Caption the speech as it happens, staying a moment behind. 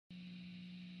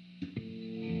We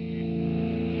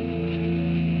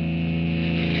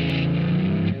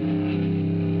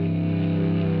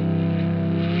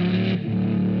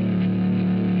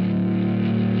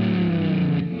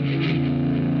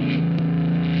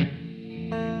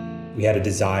had a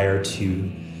desire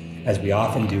to, as we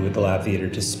often do with the Lab Theater,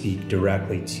 to speak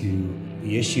directly to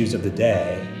the issues of the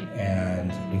day,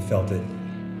 and we felt it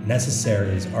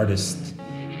necessary as artists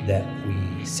that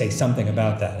we say something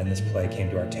about that, and this play came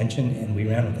to our attention and we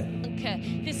ran with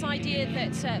it. This idea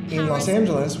that in Los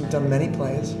Angeles, we've done many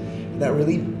plays that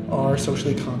really are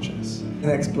socially conscious,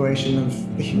 an exploration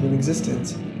of the human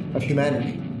existence, of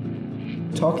humanity.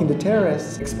 Talking to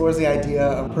Terrorists explores the idea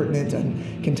of a pertinent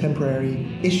and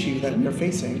contemporary issue that we are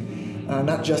facing,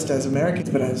 not just as Americans,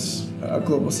 but as a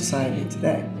global society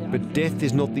today. But death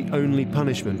is not the only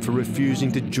punishment for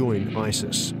refusing to join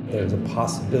ISIS. There's a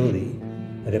possibility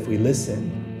that if we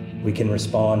listen, we can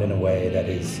respond in a way that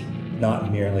is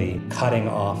not merely cutting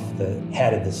off the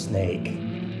head of the snake,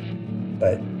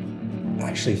 but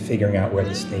actually figuring out where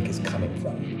the snake is coming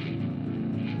from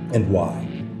and why.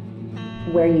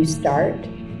 Where you start,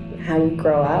 how you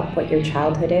grow up, what your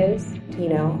childhood is. You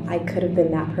know, I could have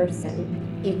been that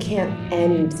person. You can't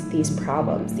end these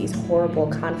problems, these horrible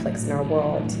conflicts in our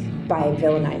world by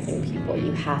villainizing people.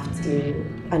 You have to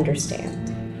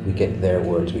understand. We get their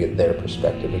words, we get their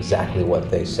perspective, exactly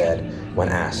what they said when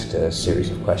asked a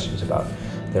series of questions about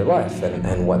their life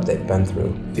and what they've been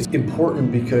through. It's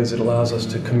important because it allows us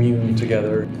to commune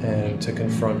together and to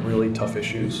confront really tough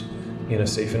issues in a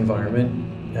safe environment.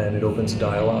 And it opens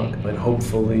dialogue, and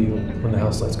hopefully when the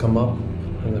house lights come up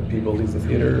and the people leave the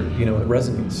theater, you know, it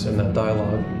resonates and that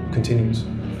dialogue continues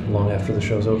long after the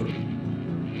show's over.